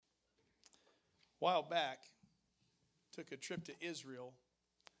while back, took a trip to Israel,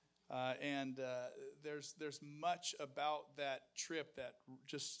 and there's much about that trip that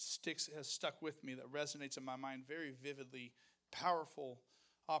just has stuck with me, that resonates in my mind very vividly. Powerful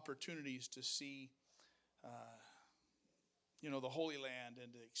opportunities to see, the Holy Land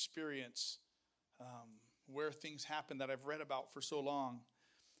and to experience where things happen that I've read about for so long.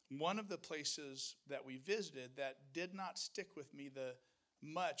 One of the places that we visited that did not stick with me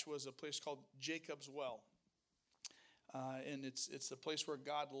much was a place called Jacob's Well. And it's the place where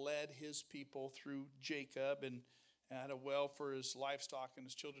God led his people through Jacob and had a well for his livestock and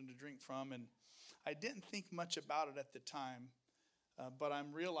his children to drink from. And I didn't think much about it at the time, but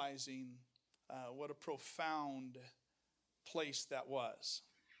I'm realizing what a profound place that was.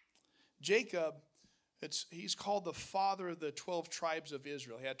 Jacob, he's called the father of the 12 tribes of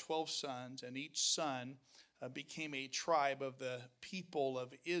Israel. He had 12 sons, and each son became a tribe of the people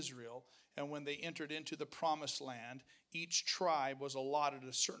of Israel. And when they entered into the promised land, each tribe was allotted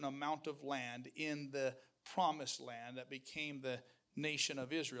a certain amount of land in the promised land that became the nation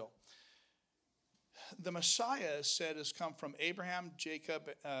of Israel. The Messiah is said has come from Abraham,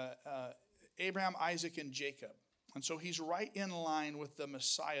 Isaac, and Jacob. And so he's right in line with the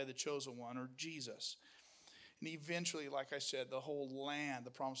Messiah, the chosen one, or Jesus. And eventually, like I said, the whole land,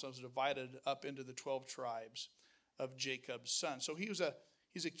 the promised land, was divided up into the 12 tribes of Jacob's sons. So he's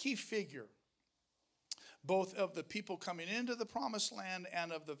a key figure, both of the people coming into the promised land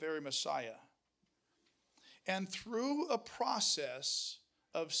and of the very Messiah. And through a process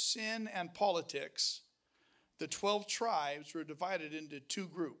of sin and politics, the 12 tribes were divided into two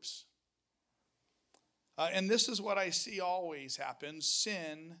groups. And this is what I see always happens.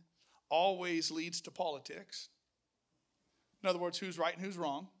 Sin always leads to politics. In other words, who's right and who's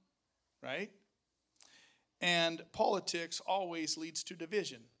wrong, right? And politics always leads to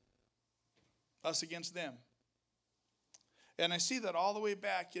division. Us against them. And I see that all the way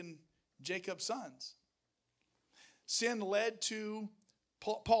back in Jacob's sons. Sin led to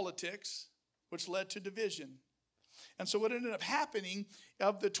politics, which led to division. And so what ended up happening,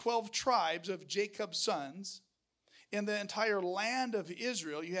 of the 12 tribes of Jacob's sons, in the entire land of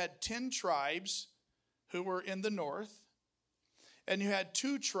Israel, you had 10 tribes who were in the north, and you had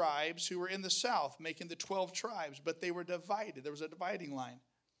 2 tribes who were in the south, making the 12 tribes, but they were divided. There was a dividing line.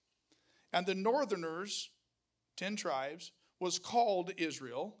 And the northerners, 10 tribes, was called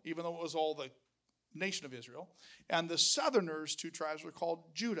Israel, even though it was all the nation of Israel. And the southerners, 2 tribes, were called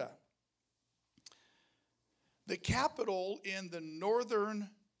Judah. The capital in the northern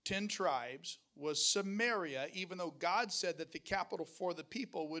 10 tribes was Samaria, even though God said that the capital for the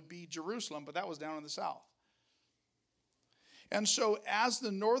people would be Jerusalem, but that was down in the south. And so as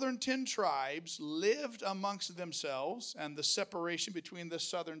the northern 10 tribes lived amongst themselves and the separation between the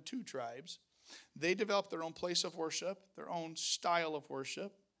southern 2 tribes, they developed their own place of worship, their own style of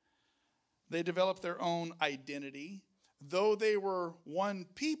worship. They developed their own identity. Though they were one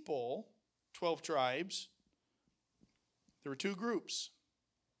people, 12 tribes, there were 2 groups.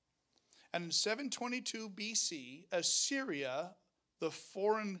 And in 722 BC, Assyria, the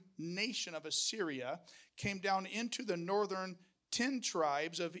foreign nation of Assyria, came down into the northern 10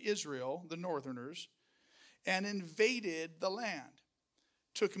 tribes of Israel, the northerners, and invaded the land.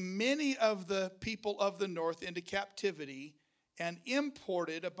 Took many of the people of the north into captivity and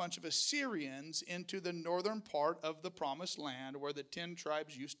imported a bunch of Assyrians into the northern part of the promised land where the 10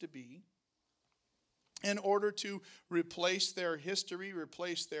 tribes used to be, in order to replace their history,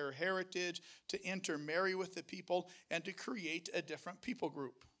 replace their heritage, to intermarry with the people, and to create a different people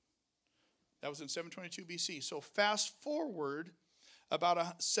group. That was in 722 BC. So fast forward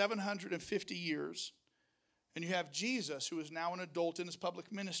about 750 years, and you have Jesus, who is now an adult in his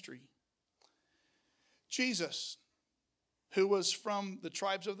public ministry. Jesus, who was from the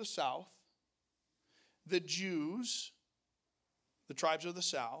tribes of the south, the Jews, the tribes of the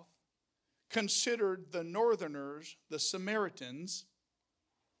south, considered the northerners, the Samaritans,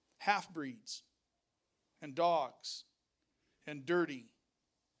 half-breeds and dogs and dirty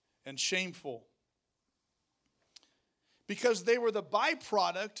and shameful, because they were the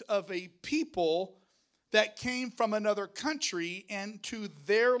byproduct of a people that came from another country and to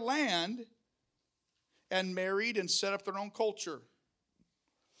their land and married and set up their own culture.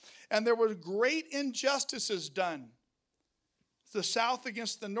 And there were great injustices done. The south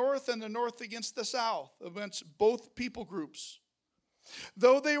against the north and the north against the south, against both people groups.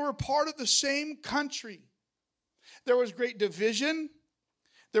 Though they were part of the same country, there was great division,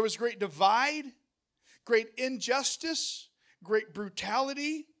 there was great divide, great injustice, great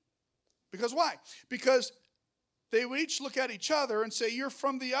brutality. Because why? Because they would each look at each other and say, you're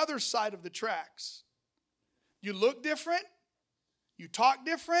from the other side of the tracks. You look different. You talk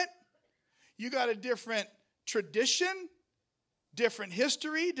different. You got a different tradition, different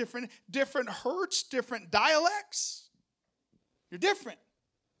history, different hurts, different dialects. You're different.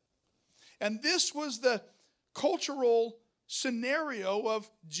 And this was the cultural scenario of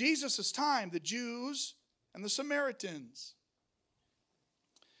Jesus' time, the Jews and the Samaritans.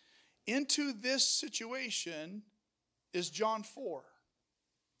 Into this situation is John 4.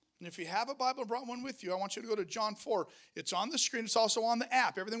 And if you have a Bible and brought one with you, I want you to go to John 4. It's on the screen. It's also on the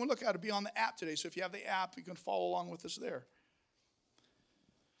app. Everything we look at will be on the app today. So if you have the app, you can follow along with us there.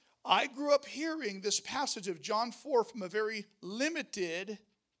 I grew up hearing this passage of John 4 from a very limited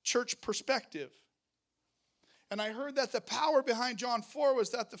church perspective. And I heard that the power behind John 4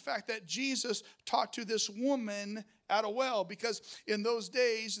 was that the fact that Jesus talked to this woman at a well, because in those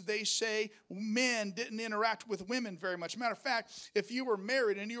days they say men didn't interact with women very much. Matter of fact, if you were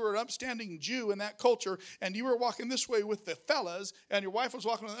married and you were an upstanding Jew in that culture and you were walking this way with the fellas and your wife was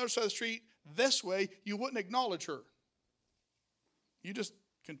walking on the other side of the street this way, you wouldn't acknowledge her. You just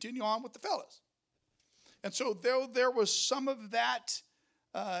continue on with the fellas. And so there was some of that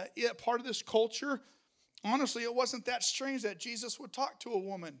part of this culture. Honestly, it wasn't that strange that Jesus would talk to a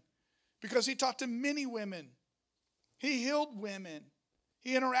woman, because he talked to many women. He healed women.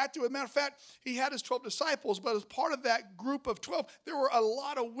 He interacted with, matter of fact, he had his 12 disciples, but as part of that group of 12, there were a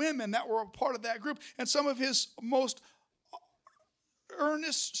lot of women that were a part of that group. And some of his most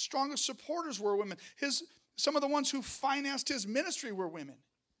earnest, strongest supporters were women. Some of the ones who financed his ministry were women.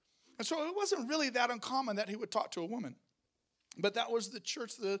 And so it wasn't really that uncommon that he would talk to a woman. But that was the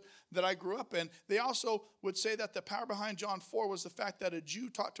church that I grew up in. They also would say that the power behind John 4 was the fact that a Jew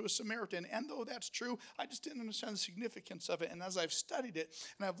talked to a Samaritan. And though that's true, I just didn't understand the significance of it. And as I've studied it,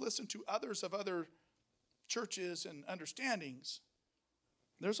 and I've listened to others of other churches and understandings,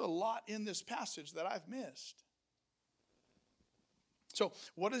 there's a lot in this passage that I've missed. So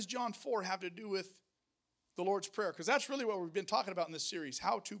what does John 4 have to do with the Lord's Prayer? Because that's really what we've been talking about in this series,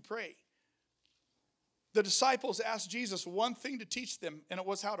 how to pray. The disciples asked Jesus one thing to teach them, and it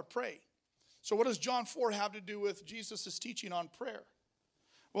was how to pray. So what does John 4 have to do with Jesus' teaching on prayer?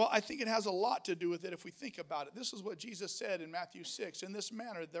 Well, I think it has a lot to do with it if we think about it. This is what Jesus said in Matthew 6. In this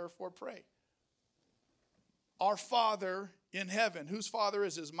manner, therefore, pray. Our Father in heaven. Whose Father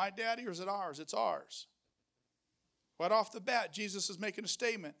is it? Is it my daddy or is it ours? It's ours. Right off the bat, Jesus is making a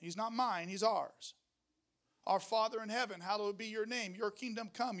statement. He's not mine, he's ours. Our Father in heaven, hallowed be your name. Your kingdom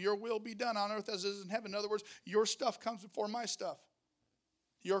come. Your will be done on earth as it is in heaven. In other words, your stuff comes before my stuff.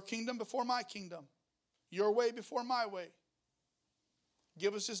 Your kingdom before my kingdom. Your way before my way.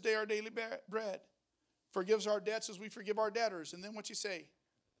 Give us this day our daily bread. Forgive us our debts as we forgive our debtors. And then what you say?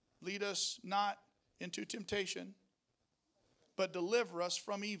 Lead us not into temptation, but deliver us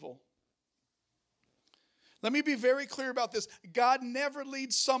from evil. Let me be very clear about this. God never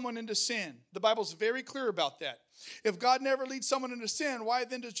leads someone into sin. The Bible's very clear about that. If God never leads someone into sin, why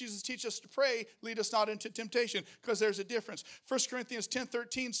then does Jesus teach us to pray, lead us not into temptation? Because there's a difference. 1 Corinthians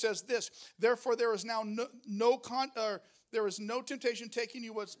 10:13 says this, therefore there is now there is no temptation taking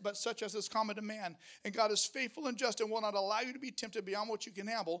you but such as is common to man. And God is faithful and just and will not allow you to be tempted beyond what you can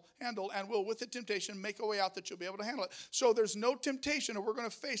handle, and will with the temptation make a way out that you'll be able to handle it. So there's no temptation that we're going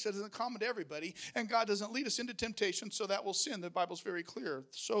to face that isn't common to everybody. And God doesn't lead us into temptation so that we'll sin. The Bible's very clear.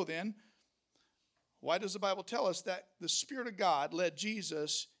 So then, why does the Bible tell us that the Spirit of God led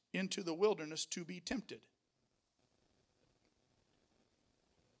Jesus into the wilderness to be tempted?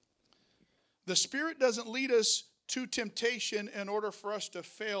 The Spirit doesn't lead us to temptation in order for us to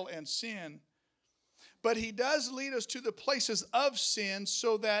fail and sin. But he does lead us to the places of sin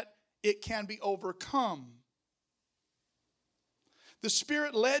so that it can be overcome. The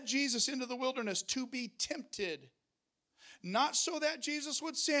Spirit led Jesus into the wilderness to be tempted. Not so that Jesus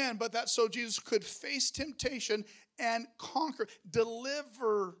would sin, but that so Jesus could face temptation and conquer,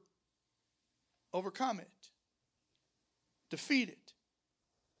 deliver, overcome it, defeat it.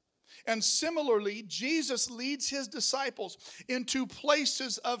 And similarly, Jesus leads his disciples into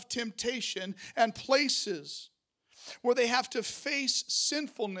places of temptation and places where they have to face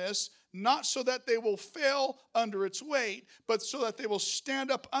sinfulness, not so that they will fail under its weight, but so that they will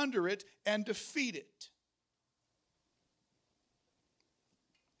stand up under it and defeat it.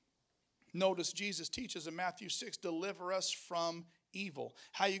 Notice Jesus teaches in Matthew 6, deliver us from evil.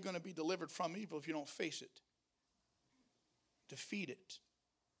 How are you going to be delivered from evil if you don't face it? Defeat it.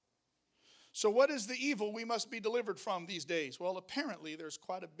 So what is the evil we must be delivered from these days? Well, apparently there's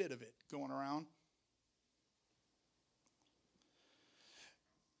quite a bit of it going around.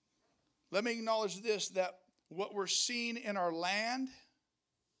 Let me acknowledge this, that what we're seeing in our land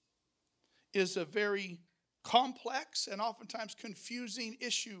is a very complex and oftentimes confusing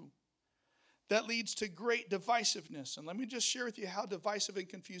issue that leads to great divisiveness. And let me just share with you how divisive and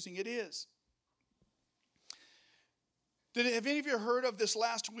confusing it is. Have any of you heard of this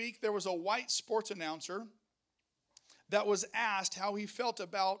last week? There was a white sports announcer that was asked how he felt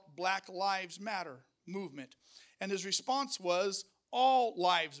about Black Lives Matter movement. And his response was, all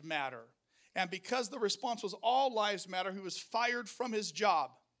lives matter. And because the response was all lives matter, he was fired from his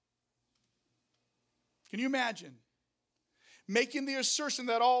job. Can you imagine? Making the assertion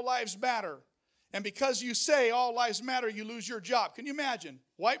that all lives matter. And because you say all lives matter, you lose your job. Can you imagine?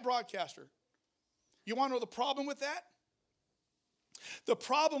 White broadcaster. You want to know the problem with that? The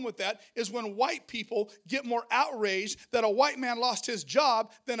problem with that is when white people get more outraged that a white man lost his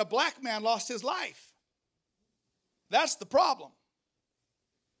job than a black man lost his life. That's the problem.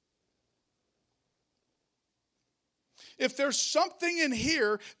 If there's something in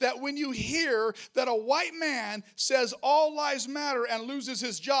here that when you hear that a white man says all lives matter and loses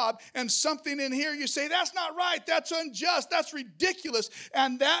his job, and something in here you say, that's not right, that's unjust, that's ridiculous,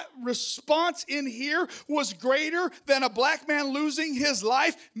 and that response in here was greater than a black man losing his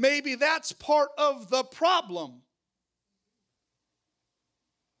life, maybe that's part of the problem.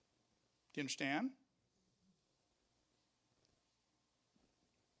 Do you understand?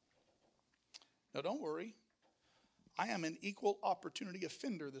 Now don't worry. I am an equal opportunity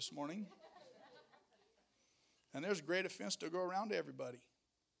offender this morning. And there's great offense to go around to everybody.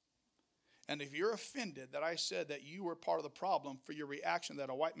 And if you're offended that I said that you were part of the problem for your reaction that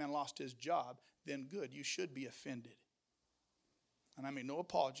a white man lost his job, then good, you should be offended. And I make no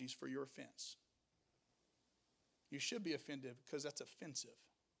apologies for your offense. You should be offended because that's offensive.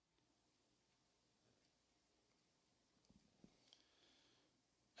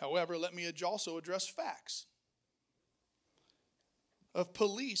 However, let me also address facts of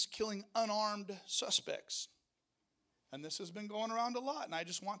police killing unarmed suspects. And this has been going around a lot, and I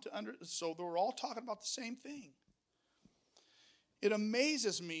just want to so we're all talking about the same thing. It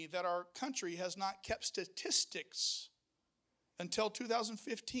amazes me that our country has not kept statistics until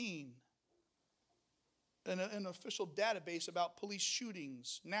 2015, an official database about police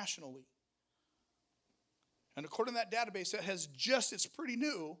shootings nationally. And according to that database, it's pretty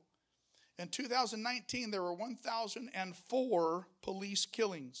new. In 2019, there were 1,004 police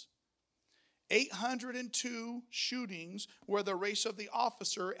killings. 802 shootings where the race of the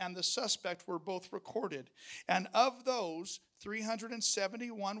officer and the suspect were both recorded. And of those,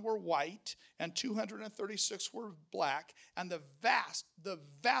 371 were white and 236 were black. And the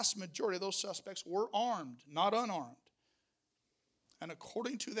vast majority of those suspects were armed, not unarmed. And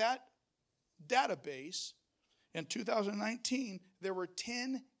according to that database, in 2019, there were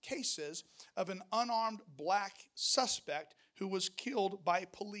 10 cases of an unarmed black suspect who was killed by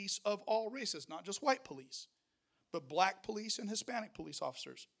police of all races, not just white police, but black police and Hispanic police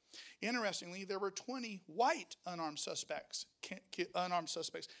officers. Interestingly, there were 20 white unarmed suspects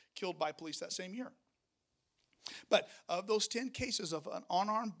killed by police that same year. But of those 10 cases of an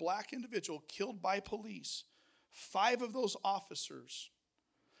unarmed black individual killed by police, 5 of those officers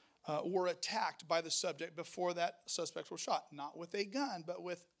were attacked by the subject before that suspects were shot. Not with a gun, but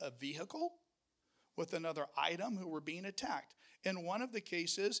with a vehicle, with another item who were being attacked. In one of the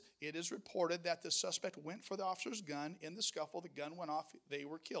cases, it is reported that the suspect went for the officer's gun. In the scuffle, the gun went off. They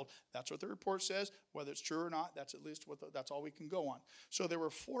were killed. That's what the report says. Whether it's true or not, that's at least that's all we can go on. So there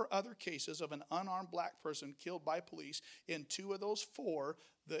were 4 other cases of an unarmed black person killed by police. In 2 of those 4,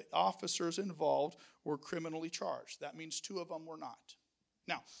 the officers involved were criminally charged. That means 2 of them were not.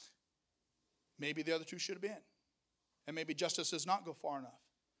 Now, maybe the other 2 should have been. And maybe justice does not go far enough.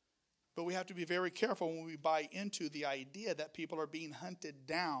 But we have to be very careful when we buy into the idea that people are being hunted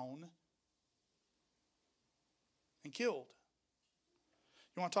down and killed.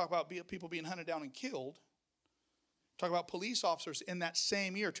 You want to talk about people being hunted down and killed? Talk about police officers in that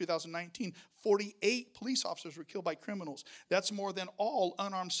same year, 2019. 48 police officers were killed by criminals. That's more than all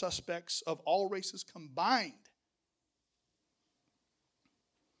unarmed suspects of all races combined.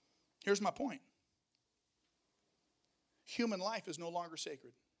 Here's my point. Human life is no longer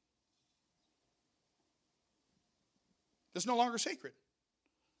sacred. It's no longer sacred.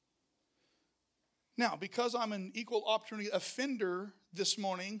 Now, because I'm an equal opportunity offender this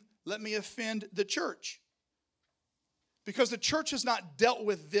morning, let me offend the church. Because the church has not dealt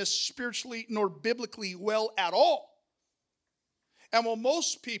with this spiritually nor biblically well at all. And while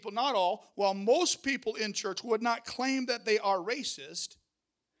most people, not all, while most people in church would not claim that they are racist,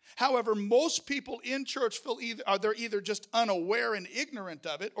 However, most people in church they're either just unaware and ignorant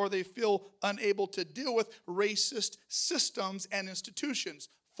of it, or they feel unable to deal with racist systems and institutions.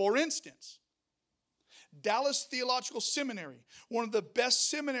 For instance, Dallas Theological Seminary, one of the best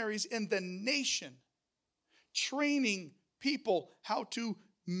seminaries in the nation, training people how to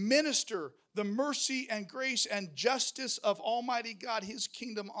minister the mercy and grace and justice of Almighty God, his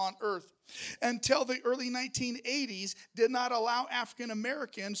kingdom on earth, until the early 1980s, did not allow African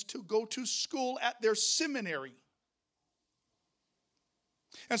Americans to go to school at their seminary.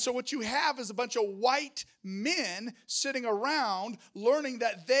 And so what you have is a bunch of white men sitting around learning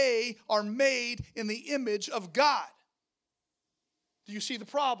that they are made in the image of God. Do you see the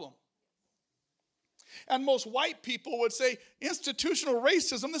problem? And most white people would say, institutional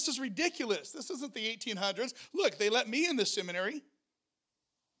racism, this is ridiculous. This isn't the 1800s. Look, they let me in the seminary.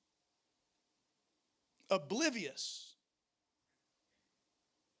 Oblivious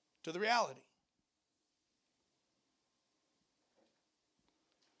to the reality.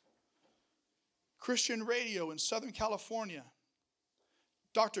 Christian radio in Southern California.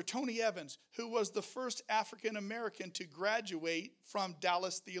 Dr. Tony Evans, who was the first African American to graduate from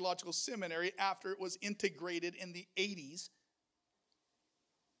Dallas Theological Seminary after it was integrated in the 80s,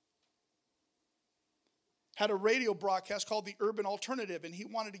 had a radio broadcast called The Urban Alternative, and he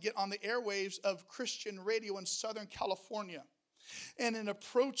wanted to get on the airwaves of Christian radio in Southern California. And in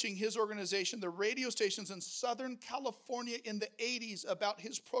approaching his organization, the radio stations in Southern California in the 80s, about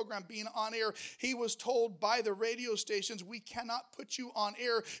his program being on air, he was told by the radio stations, we cannot put you on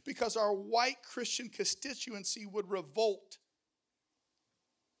air because our white Christian constituency would revolt.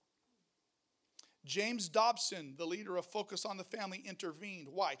 James Dobson, the leader of Focus on the Family, intervened.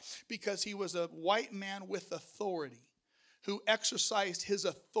 Why? Because he was a white man with authority who exercised his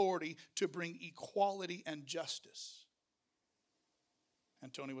authority to bring equality and justice.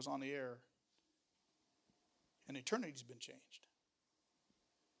 And Tony was on the air, and eternity's been changed.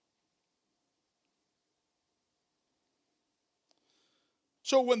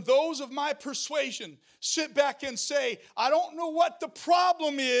 So when those of my persuasion sit back and say, I don't know what the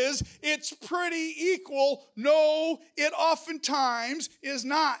problem is, it's pretty equal. No, it oftentimes is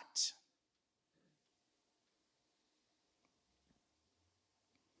not.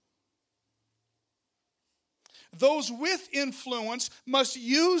 Those with influence must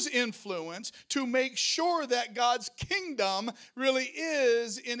use influence to make sure that God's kingdom really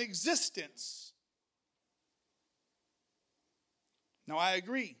is in existence. Now, I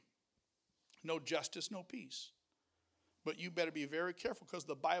agree. No justice, no peace. But you better be very careful, because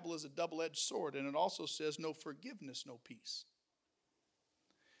the Bible is a double-edged sword, and it also says no forgiveness, no peace.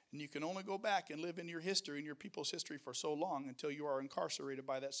 And you can only go back and live in your history, in your people's history, for so long until you are incarcerated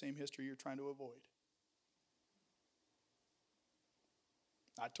by that same history you're trying to avoid.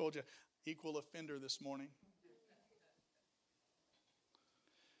 I told you, equal offender this morning.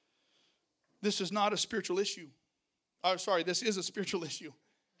 This is not a spiritual issue. This is a spiritual issue.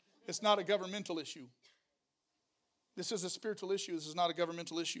 It's not a governmental issue. This is a spiritual issue. This is not a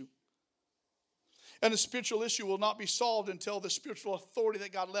governmental issue. And a spiritual issue will not be solved until the spiritual authority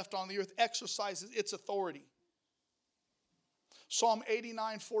that God left on the earth exercises its authority. Psalm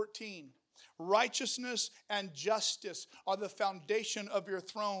 89:14. Righteousness and justice are the foundation of your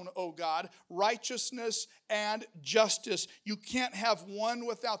throne, O God. Righteousness and justice. You can't have one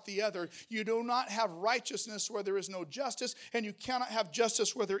without the other. You do not have righteousness where there is no justice, and you cannot have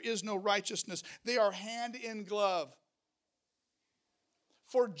justice where there is no righteousness. They are hand in glove.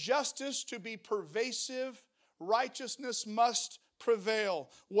 For justice to be pervasive, righteousness must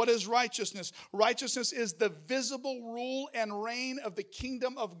prevail. What is righteousness? Righteousness is the visible rule and reign of the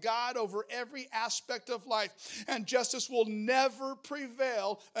kingdom of God over every aspect of life. And justice will never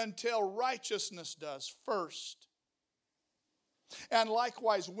prevail until righteousness does first. And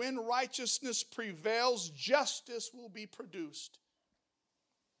likewise, when righteousness prevails, justice will be produced.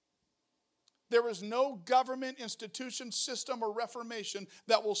 There is no government, institution, system, or reformation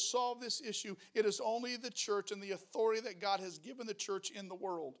that will solve this issue. It is only the church and the authority that God has given the church in the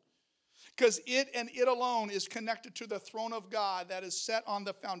world. Because it and it alone is connected to the throne of God that is set on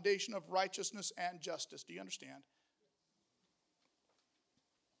the foundation of righteousness and justice. Do you understand?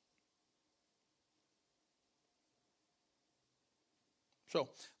 So,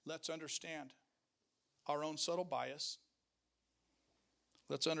 let's understand our own subtle bias.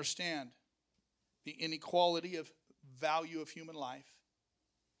 Let's understand the inequality of value of human life.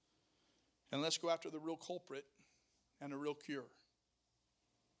 And let's go after the real culprit and the real cure.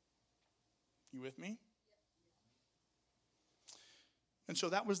 You with me? And so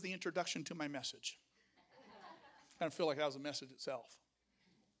that was the introduction to my message. I kind of feel like that was a message itself.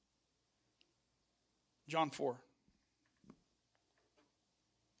 John 4.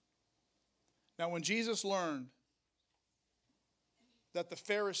 Now, when Jesus learned that the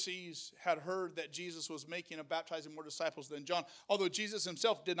Pharisees had heard that Jesus was making and baptizing more disciples than John, although Jesus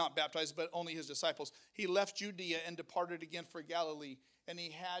himself did not baptize, but only his disciples, he left Judea and departed again for Galilee, and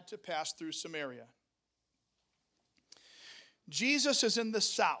he had to pass through Samaria. Jesus is in the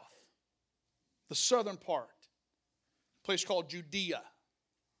south, the southern part, a place called Judea.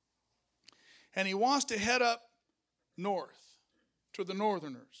 And he wants to head up north to the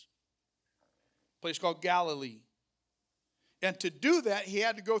northerners, a place called Galilee. And to do that, he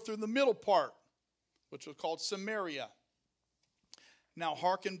had to go through the middle part, which was called Samaria. Now,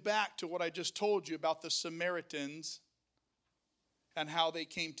 hearken back to what I just told you about the Samaritans and how they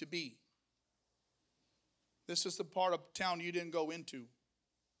came to be. This is the part of town you didn't go into.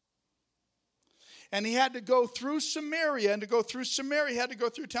 And he had to go through Samaria. And to go through Samaria, he had to go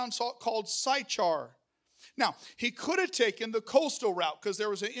through a town called Sychar. Now, he could have taken the coastal route because there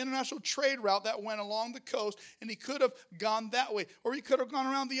was an international trade route that went along the coast, and he could have gone that way. Or he could have gone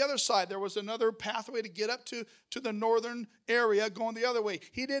around the other side. There was another pathway to get up to the northern area going the other way.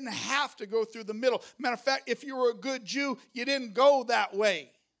 He didn't have to go through the middle. Matter of fact, if you were a good Jew, you didn't go that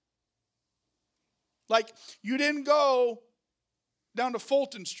way. Like, you didn't go down to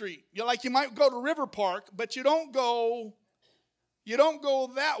Fulton Street. You might go to River Park, but you don't go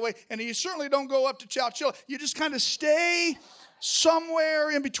that way. And you certainly don't go up to Chowchilla. You just kind of stay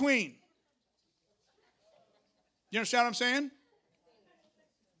somewhere in between. You understand what I'm saying?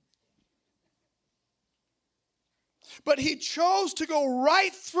 But he chose to go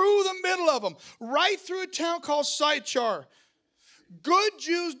right through the middle of them, right through a town called Sychar. Good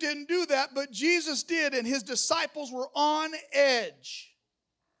Jews didn't do that, but Jesus did, and his disciples were on edge.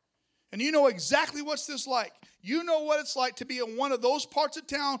 And you know exactly what's this like. You know what it's like to be in one of those parts of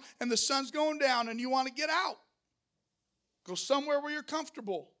town and the sun's going down and you want to get out. Go somewhere where you're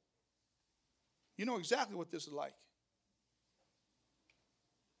comfortable. You know exactly what this is like.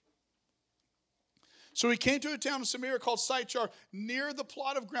 So he came to a town in Samaria called Sychar, near the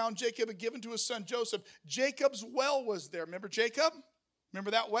plot of ground Jacob had given to his son Joseph. Jacob's well was there. Remember Jacob?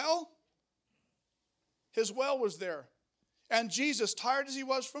 Remember that well? His well was there. And Jesus, tired as he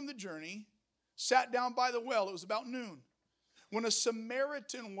was from the journey, sat down by the well. It was about noon. When a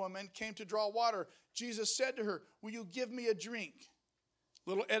Samaritan woman came to draw water, Jesus said to her, "Will you give me a drink?"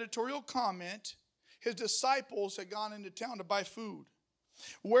 Little editorial comment. His disciples had gone into town to buy food.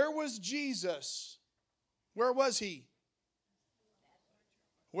 Where was Jesus? Where was he?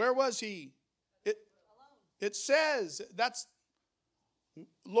 Where was he? It says that's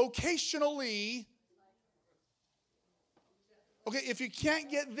locationally. Okay, if you can't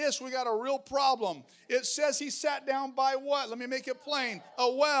get this, we got a real problem. It says he sat down by what? Let me make it plain.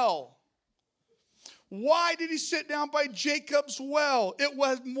 A well. Why did he sit down by Jacob's well? It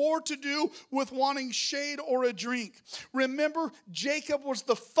was more to do with wanting shade or a drink. Remember, Jacob was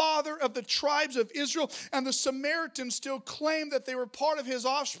the father of the tribes of Israel, and the Samaritans still claimed that they were part of his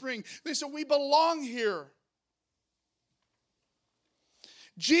offspring. They said, "We belong here."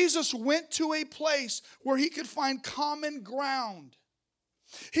 Jesus went to a place where he could find common ground.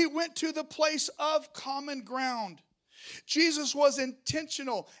 He went to the place of common ground. Jesus was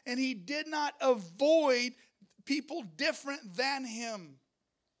intentional, and he did not avoid people different than him.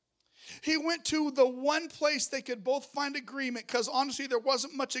 He went to the one place they could both find agreement, because honestly, there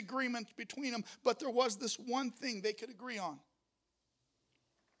wasn't much agreement between them, but there was this one thing they could agree on.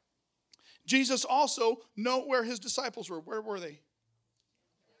 Jesus also knew where his disciples were. Where were they?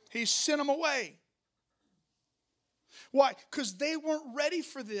 He sent them away. Why? Because they weren't ready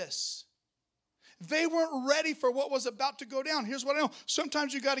for this. They weren't ready for what was about to go down. Here's what I know.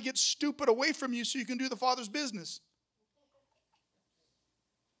 Sometimes you got to get stupid away from you so you can do the Father's business.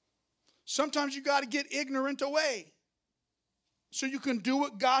 Sometimes you got to get ignorant away so you can do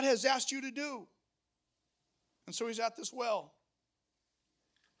what God has asked you to do. And so he's at this well.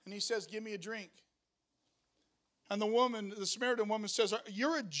 And he says, "Give me a drink." And the Samaritan woman says,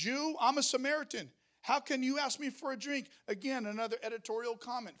 "You're a Jew? I'm a Samaritan. How can you ask me for a drink?" Again, another editorial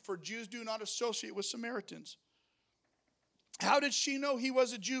comment. For Jews do not associate with Samaritans. How did she know he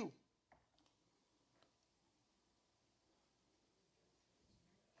was a Jew?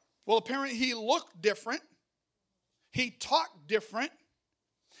 Well, apparently he looked different. He talked different.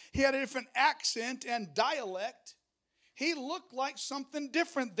 He had a different accent and dialect. He looked like something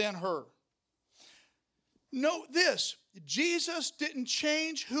different than her. Note this, Jesus didn't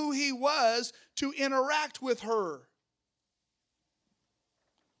change who he was to interact with her.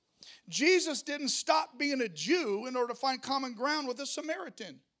 Jesus didn't stop being a Jew in order to find common ground with a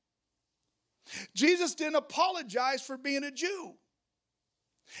Samaritan. Jesus didn't apologize for being a Jew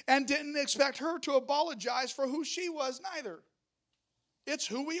and didn't expect her to apologize for who she was neither. It's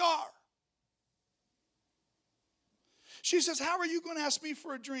who we are. She says, how are you going to ask me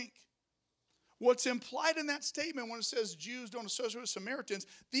for a drink? What's implied in that statement when it says Jews don't associate with Samaritans,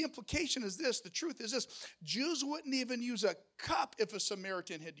 the implication is this, the truth is this, Jews wouldn't even use a cup if a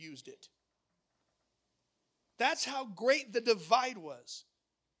Samaritan had used it. That's how great the divide was.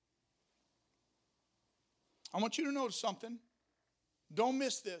 I want you to notice something. Don't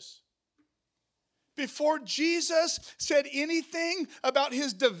miss this. Before Jesus said anything about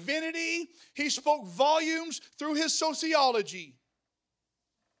his divinity, he spoke volumes through his sociology.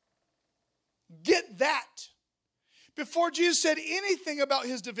 Get that. Before Jesus said anything about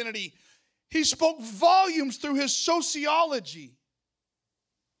his divinity, he spoke volumes through his sociology.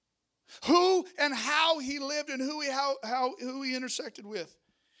 Who and how he lived and who he intersected with.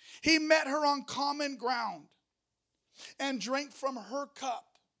 He met her on common ground and drank from her cup.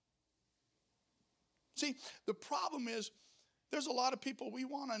 See, the problem is there's a lot of people we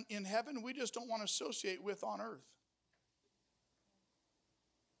want in heaven we just don't want to associate with on earth.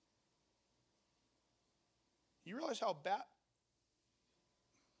 You realize how bass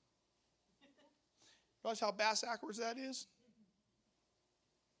backwards that is?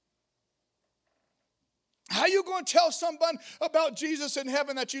 How are you going to tell someone about Jesus in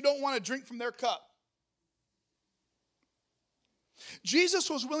heaven that you don't want to drink from their cup? Jesus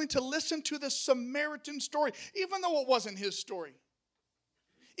was willing to listen to the Samaritan story, even though it wasn't his story.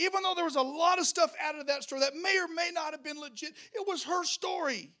 Even though there was a lot of stuff added to that story that may or may not have been legit, it was her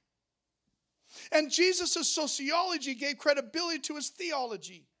story. And Jesus' sociology gave credibility to his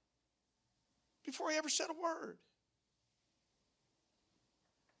theology before he ever said a word.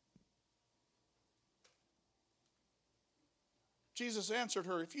 Jesus answered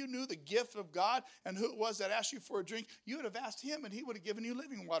her, if you knew the gift of God and who it was that asked you for a drink, you would have asked him and he would have given you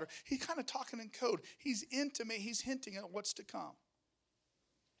living water. He's kind of talking in code. He's intimate. He's hinting at what's to come.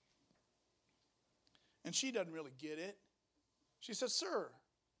 And she doesn't really get it. She says, sir,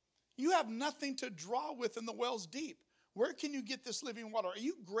 you have nothing to draw with and the well's deep. Where can you get this living water? Are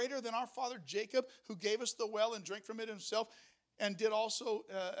you greater than our father Jacob, who gave us the well and drank from it himself, and did also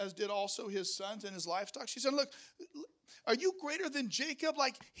his sons and his livestock? She said, look, are you greater than Jacob?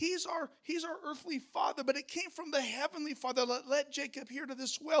 Like he's our earthly father, but it came from the heavenly Father. Let Jacob here to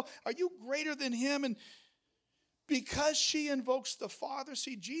this well. Are you greater than him? And because she invokes the Father,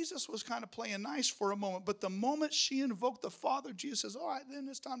 see, Jesus was kind of playing nice for a moment, but the moment she invoked the Father, Jesus says, all right, then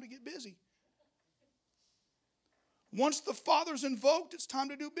it's time to get busy. Once the Father's invoked, it's time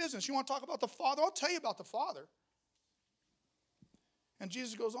to do business. You want to talk about the Father? I'll tell you about the Father. And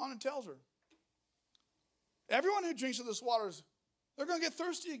Jesus goes on and tells her, everyone who drinks of this water, they're going to get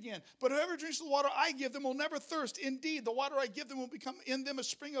thirsty again. But whoever drinks the water I give them will never thirst. Indeed, the water I give them will become in them a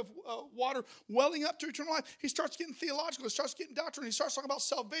spring of water welling up to eternal life. He starts getting theological. He starts getting doctrine. He starts talking about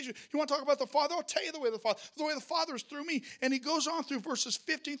salvation. You want to talk about the Father? I'll tell you the way of the Father. The way of the Father is through me. And he goes on through verses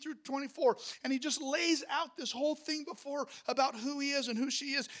 15 through 24. And he just lays out this whole thing before about who he is and who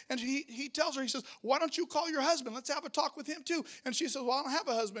she is. And he tells her, he says, why don't you call your husband? Let's have a talk with him too. And she says, well, I don't have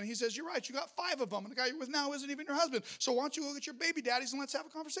a husband. He says, you're right. You got 5 of them. And the guy you're with now isn't even your husband. So why don't you go get your baby daddies and let's have a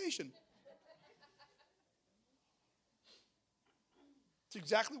conversation. It's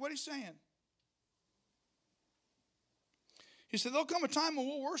exactly what he's saying. He said, there'll come a time when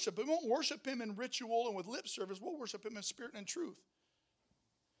we'll worship. We won't worship him in ritual and with lip service. We'll worship him in spirit and in truth.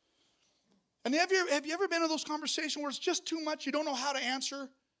 And have you ever been in those conversations where it's just too much, you don't know how to answer?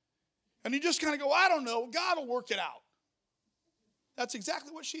 And you just kind of go, I don't know, God will work it out. That's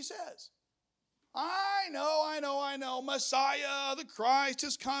exactly what she says. I know. Messiah, the Christ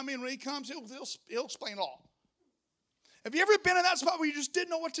is coming. When he comes, he'll explain it all. Have you ever been in that spot where you just didn't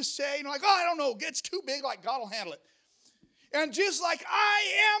know what to say? And you're like, I don't know. It gets too big, like God will handle it. And just like, I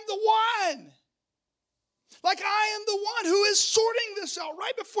am the one. Like I am the one who is sorting this out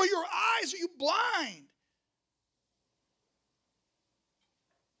right before your eyes. Are you blind?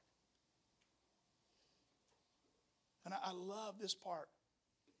 And I love this part.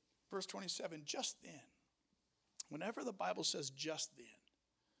 Verse 27, just then. Whenever the Bible says just then,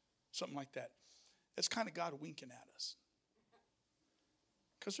 something like that, it's kind of God winking at us.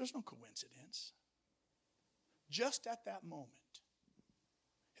 Because there's no coincidence. Just at that moment,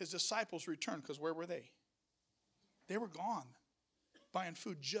 his disciples returned, because where were they? They were gone, buying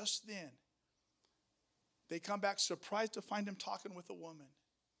food just then. They come back surprised to find him talking with a woman.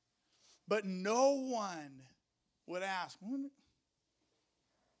 But no one would ask, what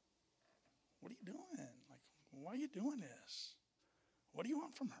are you doing? Like, why are you doing this? What do you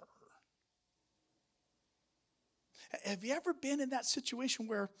want from her? Have you ever been in that situation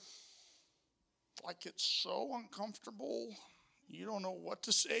where, like, it's so uncomfortable, you don't know what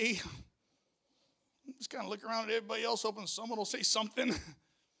to say? Just kind of look around at everybody else, hoping someone will say something.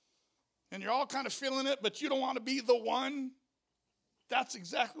 And you're all kind of feeling it, but you don't want to be the one. That's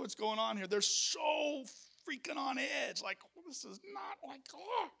exactly what's going on here. They're so freaking on edge. Like, oh, this is not like,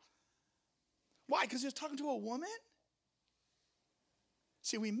 oh. Why? Because he's talking to a woman?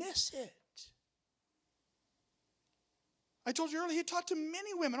 See, we miss it. I told you earlier, he talked to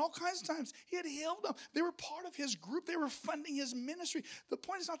many women all kinds of times. He had healed them. They were part of his group. They were funding his ministry. The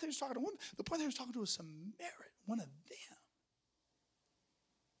point is not that he was talking to women. The point is that he was talking to a Samaritan, one of them.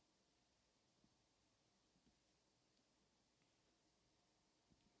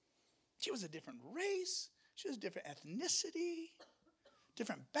 She was a different race. She was a different ethnicity,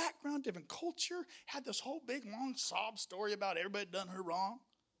 different background, different culture. Had this whole big, long sob story about everybody done her wrong.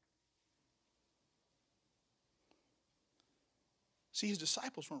 See, his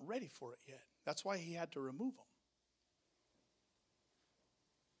disciples weren't ready for it yet. That's why he had to remove them.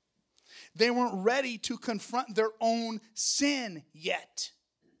 They weren't ready to confront their own sin yet.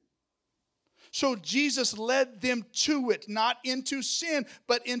 So Jesus led them to it, not into sin,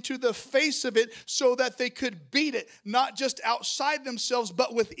 but into the face of it so that they could beat it, not just outside themselves,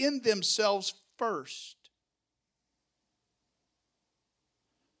 but within themselves first.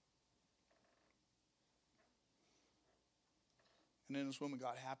 And then this woman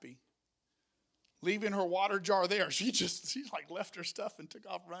got happy. Leaving her water jar there, she like left her stuff and took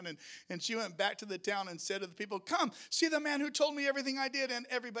off running. And she went back to the town and said to the people, "Come, see the man who told me everything I did and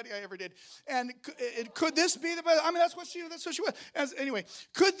everybody I ever did. And could this be the? I mean, that's what she was. Anyway,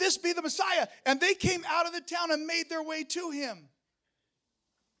 could this be the Messiah?" And they came out of the town and made their way to him.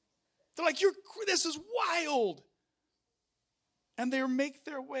 They're like, "This is wild." And they make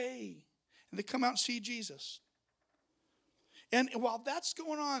their way, and they come out and see Jesus. And while that's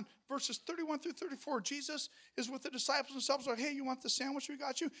going on, verses 31 through 34, Jesus is with the disciples and disciples are like, "Hey, you want the sandwich we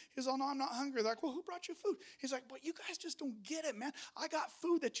got you?" He's like, "No, I'm not hungry." They're like, "Well, who brought you food?" He's like, "But you guys just don't get it, man. I got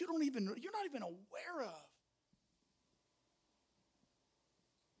food that you're not even aware of."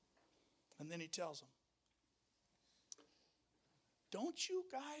 And then he tells them, "Don't you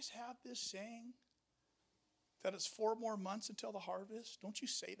guys have this saying that it's 4 more months until the harvest? Don't you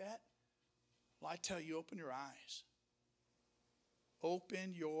say that? Well, I tell you, open your eyes.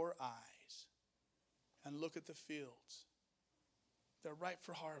 Open your eyes and look at the fields. They're ripe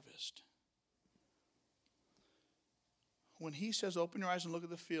for harvest." When he says, "Open your eyes and look at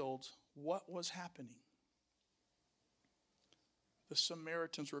the fields," what was happening? The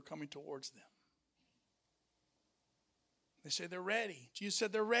Samaritans were coming towards them. They say they're ready. Jesus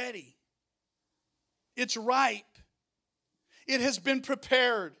said they're ready. It's ripe. It has been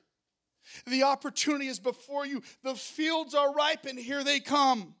prepared. The opportunity is before you. The fields are ripe and here they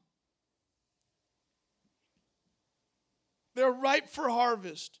come. They're ripe for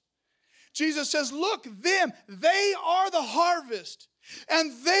harvest. Jesus says, "Look, them, they are the harvest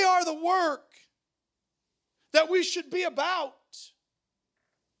and they are the work that we should be about."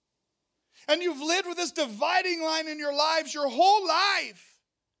 And you've lived with this dividing line in your lives your whole life.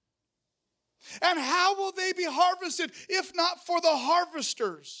 And how will they be harvested if not for the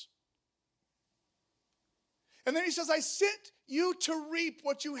harvesters? And then he says, "I sent you to reap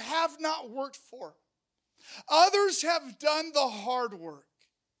what you have not worked for. Others have done the hard work.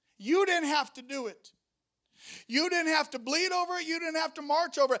 You didn't have to do it. You didn't have to bleed over it. You didn't have to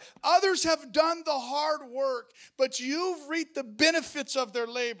march over it. Others have done the hard work, but you've reaped the benefits of their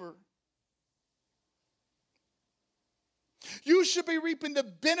labor. You should be reaping the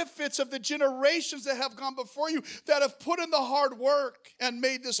benefits of the generations that have gone before you, that have put in the hard work and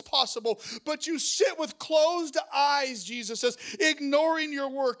made this possible. But you sit with closed eyes," Jesus says, "ignoring your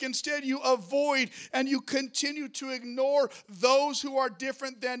work. Instead, you avoid and you continue to ignore those who are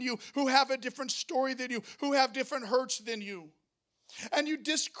different than you, who have a different story than you, who have different hurts than you. And you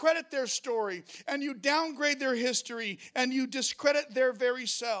discredit their story, and you downgrade their history, and you discredit their very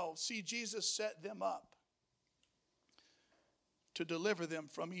selves." See, Jesus set them up to deliver them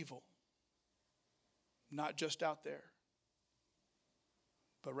from evil. Not just out there,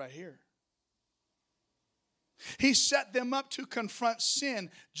 but right here. He set them up to confront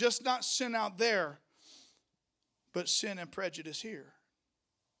sin, just not sin out there, but sin and prejudice here.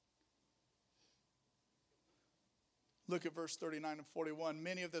 Look at verse 39 and 41.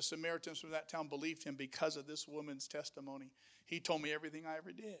 Many of the Samaritans from that town believed him because of this woman's testimony. "He told me everything I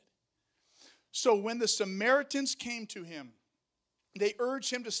ever did." So when the Samaritans came to him, they urged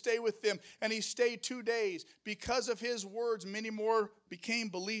him to stay with them, and he stayed 2 days. Because of his words, many more became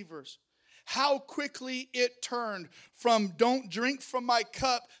believers. how quickly it turned from don't drink from my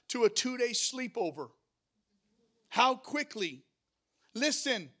cup to a 2-day sleepover. How quickly.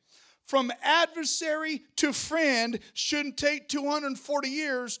 Listen, from adversary to friend shouldn't take 240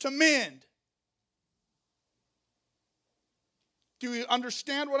 years to mend. Do you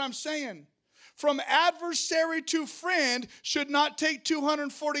understand what I'm saying? From adversary to friend should not take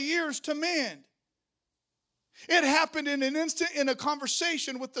 240 years to mend. It happened in an instant in a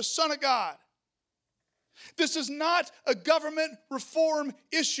conversation with the Son of God. This is not a government reform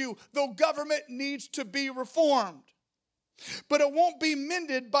issue, though government needs to be reformed. But it won't be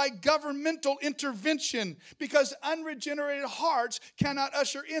mended by governmental intervention because unregenerated hearts cannot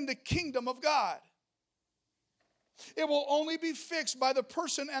usher in the kingdom of God. It will only be fixed by the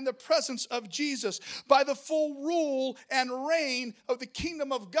person and the presence of Jesus, by the full rule and reign of the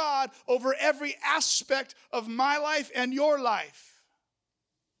kingdom of God over every aspect of my life and your life.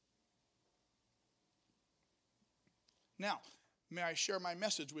 Now, may I share my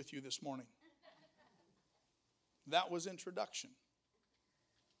message with you this morning? That was introduction.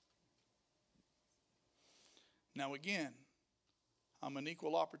 Now again, I'm an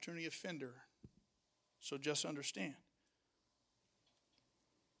equal opportunity offender, so just understand.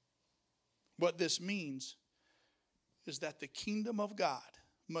 What this means is that the kingdom of God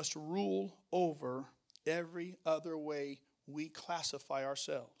must rule over every other way we classify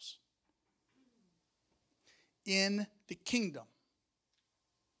ourselves. In the kingdom,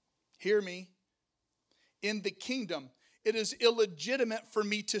 hear me, in the kingdom, it is illegitimate for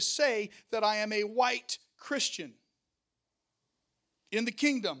me to say that I am a white Christian. In the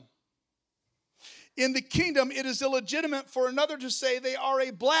kingdom. In the kingdom, it is illegitimate for another to say they are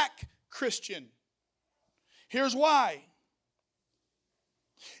a black Christian. Here's why.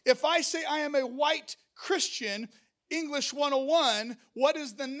 If I say I am a white Christian, English 101, what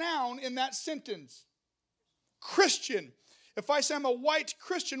is the noun in that sentence? Christian. If I say I'm a white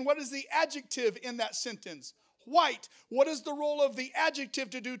Christian, what is the adjective in that sentence? White. What is the role of the adjective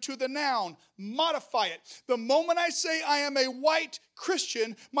to do to the noun? Modify it. The moment I say I am a white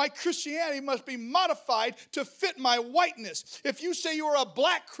Christian, my Christianity must be modified to fit my whiteness. If you say you are a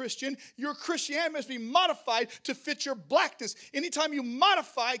black Christian, your Christianity must be modified to fit your blackness. Anytime you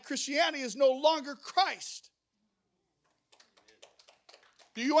modify, Christianity is no longer Christ.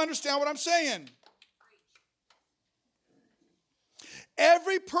 Do you understand what I'm saying?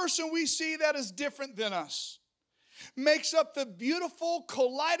 Every person we see that is different than us makes up the beautiful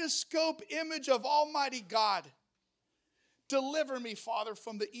kaleidoscope image of Almighty God. Deliver me, Father,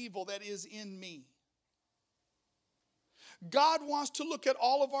 from the evil that is in me. God wants to look at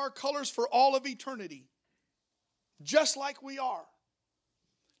all of our colors for all of eternity, just like we are.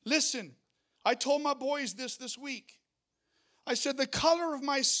 Listen, I told my boys this week. I said, the color of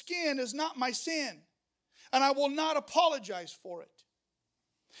my skin is not my sin, and I will not apologize for it.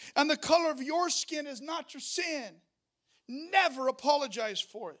 And the color of your skin is not your sin. Never apologize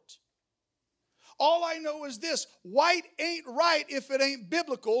for it. All I know is this: white ain't right if it ain't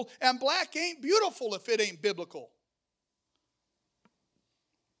biblical, and black ain't beautiful if it ain't biblical.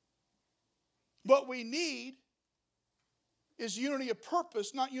 What we need is unity of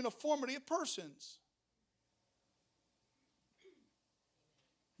purpose, not uniformity of persons.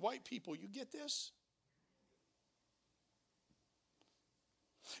 White people, you get this?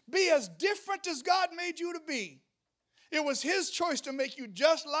 Be as different as God made you to be. It was His choice to make you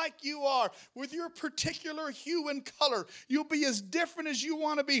just like you are, with your particular hue and color. You'll be as different as you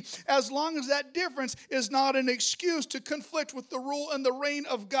want to be, as long as that difference is not an excuse to conflict with the rule and the reign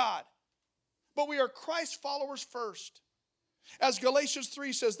of God. But we are Christ followers first. As Galatians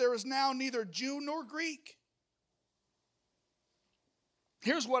 3 says, there is now neither Jew nor Greek.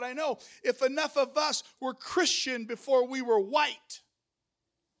 Here's what I know. If enough of us were Christian before we were white,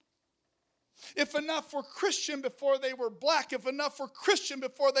 if enough were Christian before they were black, if enough were Christian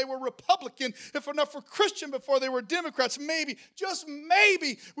before they were Republican, if enough were Christian before they were Democrats, maybe, just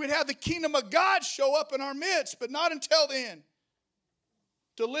maybe, we'd have the kingdom of God show up in our midst, but not until then.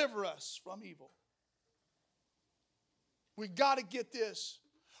 Deliver us from evil. We got to get this.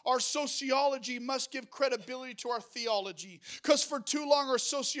 Our sociology must give credibility to our theology, because for too long our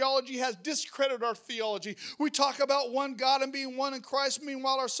sociology has discredited our theology. We talk about one God and being one in Christ.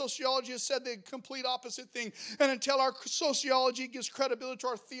 Meanwhile, our sociology has said the complete opposite thing. And until our sociology gives credibility to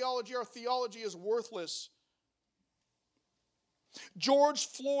our theology is worthless. George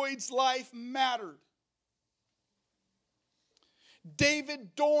Floyd's life mattered.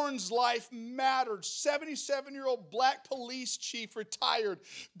 David Dorn's life mattered. 77-year-old black police chief, retired,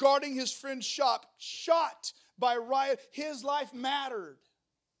 guarding his friend's shop, shot by riot. His life mattered.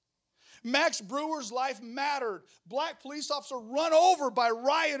 Max Brewer's life mattered. Black police officer run over by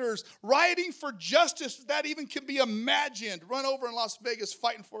rioters, rioting for justice that even can be imagined. Run over in Las Vegas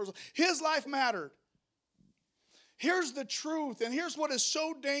fighting for his life. His life mattered. Here's the truth, and here's what is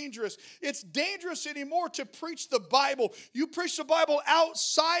so dangerous. It's dangerous anymore to preach the Bible. You preach the Bible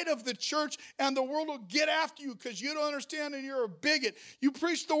outside of the church, and the world will get after you because you don't understand and you're a bigot. You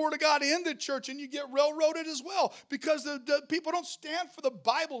preach the Word of God in the church, and you get railroaded as well because the people don't stand for the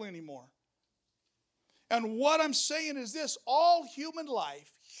Bible anymore. And what I'm saying is this: all human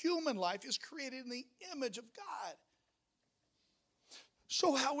life is created in the image of God.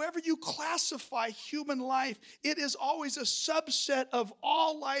 So however you classify human life, it is always a subset of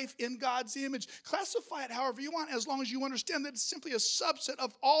all life in God's image. Classify it however you want, as long as you understand that it's simply a subset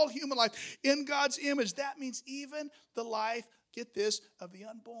of all human life in God's image. That means even the life, get this, of the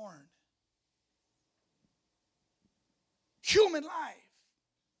unborn. Human life,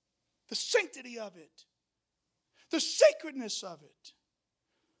 the sanctity of it, the sacredness of it.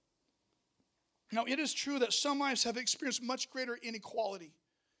 Now, it is true that some lives have experienced much greater inequality,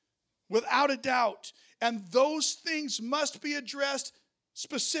 without a doubt, and those things must be addressed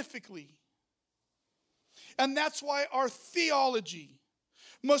specifically. And that's why our theology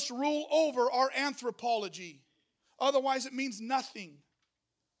must rule over our anthropology. Otherwise, it means nothing.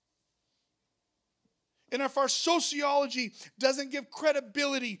 And if our sociology doesn't give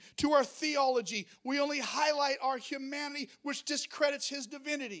credibility to our theology, we only highlight our humanity, which discredits his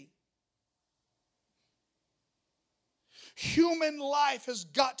divinity. Human life has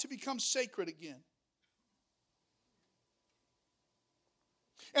got to become sacred again.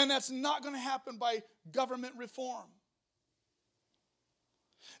 And that's not going to happen by government reform.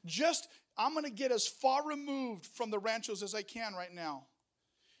 I'm going to get as far removed from the ranchos as I can right now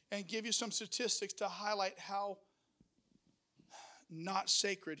and give you some statistics to highlight how not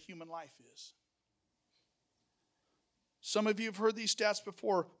sacred human life is. Some of you have heard these stats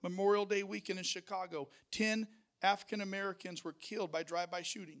before. Memorial Day weekend in Chicago, 10 African Americans were killed by drive-by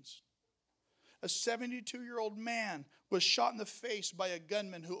shootings. A 72-year-old man was shot in the face by a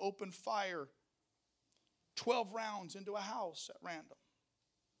gunman who opened fire 12 rounds into a house at random.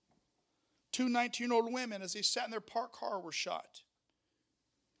 2 19-year-old women, as they sat in their parked car, were shot.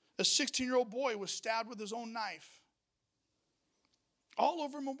 A 16-year-old boy was stabbed with his own knife. All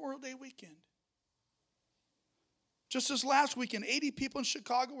over Memorial Day weekend. Just this last weekend, 80 people in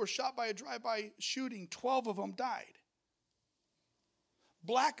Chicago were shot by a drive-by shooting. 12 of them died.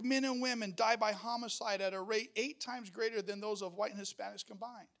 Black men and women die by homicide at a rate 8 times greater than those of white and Hispanics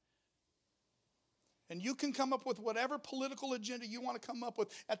combined. And you can come up with whatever political agenda you want to come up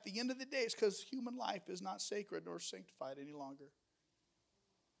with. At the end of the day, it's because human life is not sacred nor sanctified any longer.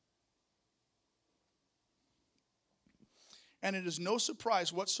 And it is no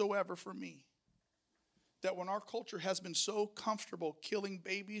surprise whatsoever for me that when our culture has been so comfortable killing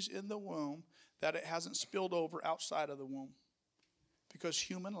babies in the womb, that it hasn't spilled over outside of the womb. Because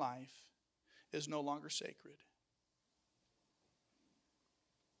human life is no longer sacred.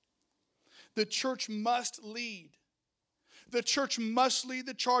 The church must lead. The church must lead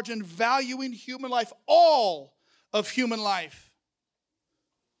the charge in valuing human life, all of human life.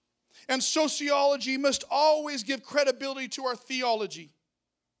 And sociology must always give credibility to our theology.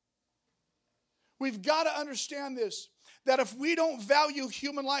 We've got to understand this, that if we don't value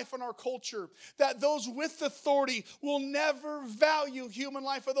human life in our culture, that those with authority will never value human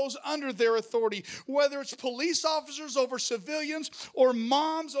life or those under their authority, whether it's police officers over civilians or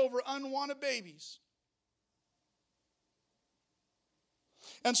moms over unwanted babies.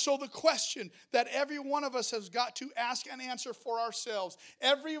 And so the question that every one of us has got to ask and answer for ourselves,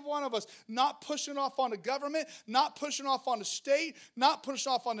 every one of us, not pushing off on the government, not pushing off on the state, not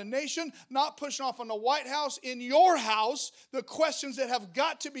pushing off on the nation, not pushing off on the White House, in your house, the questions that have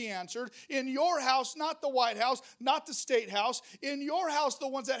got to be answered, in your house, not the White House, not the state house, in your house, the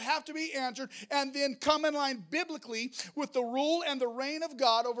ones that have to be answered, and then come in line biblically with the rule and the reign of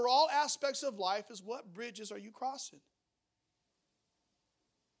God over all aspects of life is what bridges are you crossing?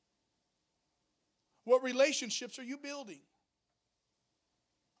 What relationships are you building?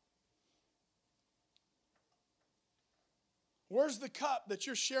 Where's the cup that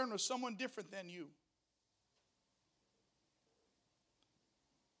you're sharing with someone different than you?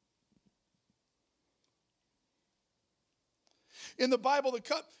 In the Bible,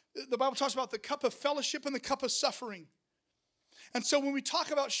 the Bible talks about the cup of fellowship and the cup of suffering. And so when we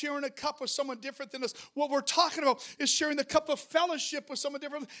talk about sharing a cup with someone different than us, what we're talking about is sharing the cup of fellowship with someone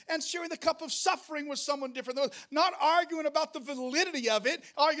different and sharing the cup of suffering with someone different than us. Not arguing about the validity of it,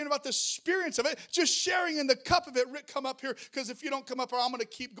 arguing about the experience of it, just sharing in the cup of it. Rick, come up here, because if you don't come up here, I'm going to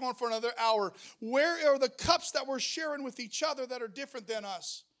keep going for another hour. Where are the cups that we're sharing with each other that are different than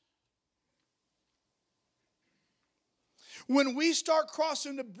us? When we start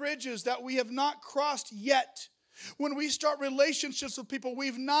crossing the bridges that we have not crossed yet, when we start relationships with people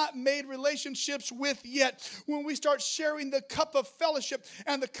we've not made relationships with yet, when we start sharing the cup of fellowship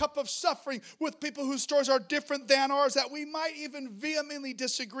and the cup of suffering with people whose stories are different than ours that we might even vehemently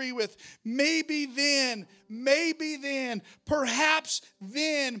disagree with, maybe then, perhaps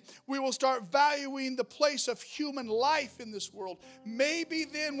then we will start valuing the place of human life in this world. Maybe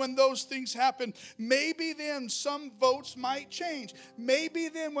then when those things happen, maybe then some votes might change. Maybe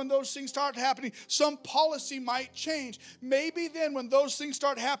then when those things start happening, some policy might change. Maybe then when those things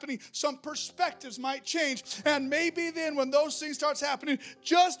start happening, some perspectives might change. And maybe then when those things start happening,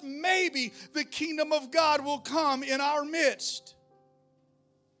 just maybe the kingdom of God will come in our midst.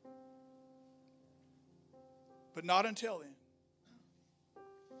 But not until then.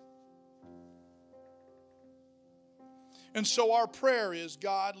 And so our prayer is,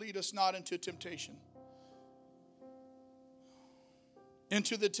 God, lead us not into temptation,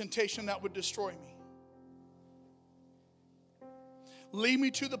 into the temptation that would destroy me. Lead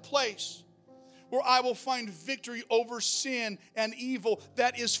me to the place where I will find victory over sin and evil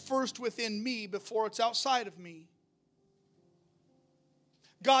that is first within me before it's outside of me.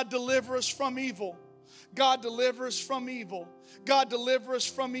 God, deliver us from evil. God, deliver us from evil. God, deliver us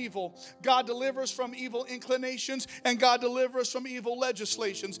from evil. God, deliver us from evil inclinations. And God, deliver us from evil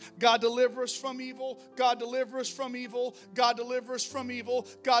legislations. God, deliver us from evil. God, deliver us from evil. God, deliver us from evil.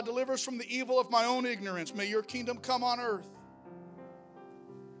 God, deliver us from the evil of my own ignorance. May your kingdom come on earth.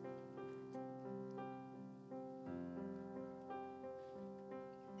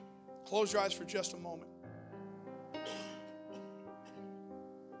 Close your eyes for just a moment.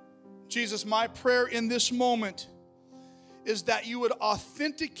 Jesus, my prayer in this moment is that you would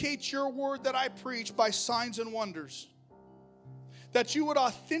authenticate your word that I preach by signs and wonders. That you would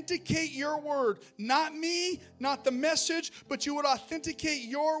authenticate your word, not me, not the message, but you would authenticate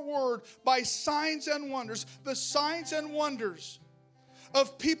your word by signs and wonders. The signs and wonders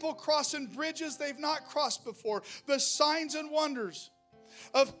of people crossing bridges they've not crossed before. The signs and wonders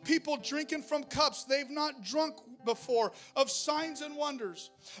of people drinking from cups they've not drunk before, of signs and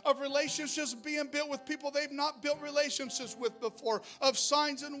wonders, of relationships being built with people they've not built relationships with before, of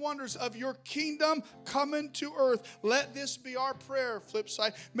signs and wonders of your kingdom coming to earth. Let this be our prayer, flip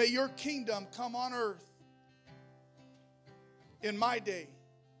side. May your kingdom come on earth in my day.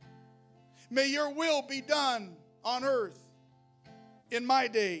 May your will be done on earth in my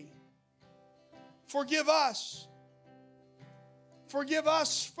day. Forgive us. Forgive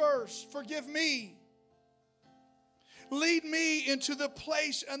us first. Forgive me. Lead me into the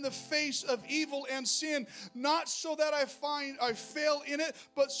place and the face of evil and sin, not so that I fail in it,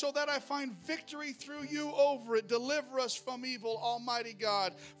 but so that I find victory through you over it. Deliver us from evil, Almighty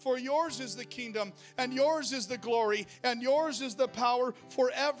God. For yours is the kingdom, and yours is the glory, and yours is the power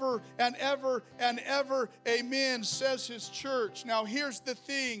forever and ever and ever. Amen, says his church. Now here's the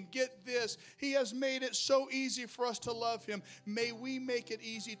thing. Get this. He has made it so easy for us to love him. May we make it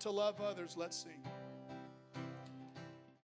easy to love others. Let's sing.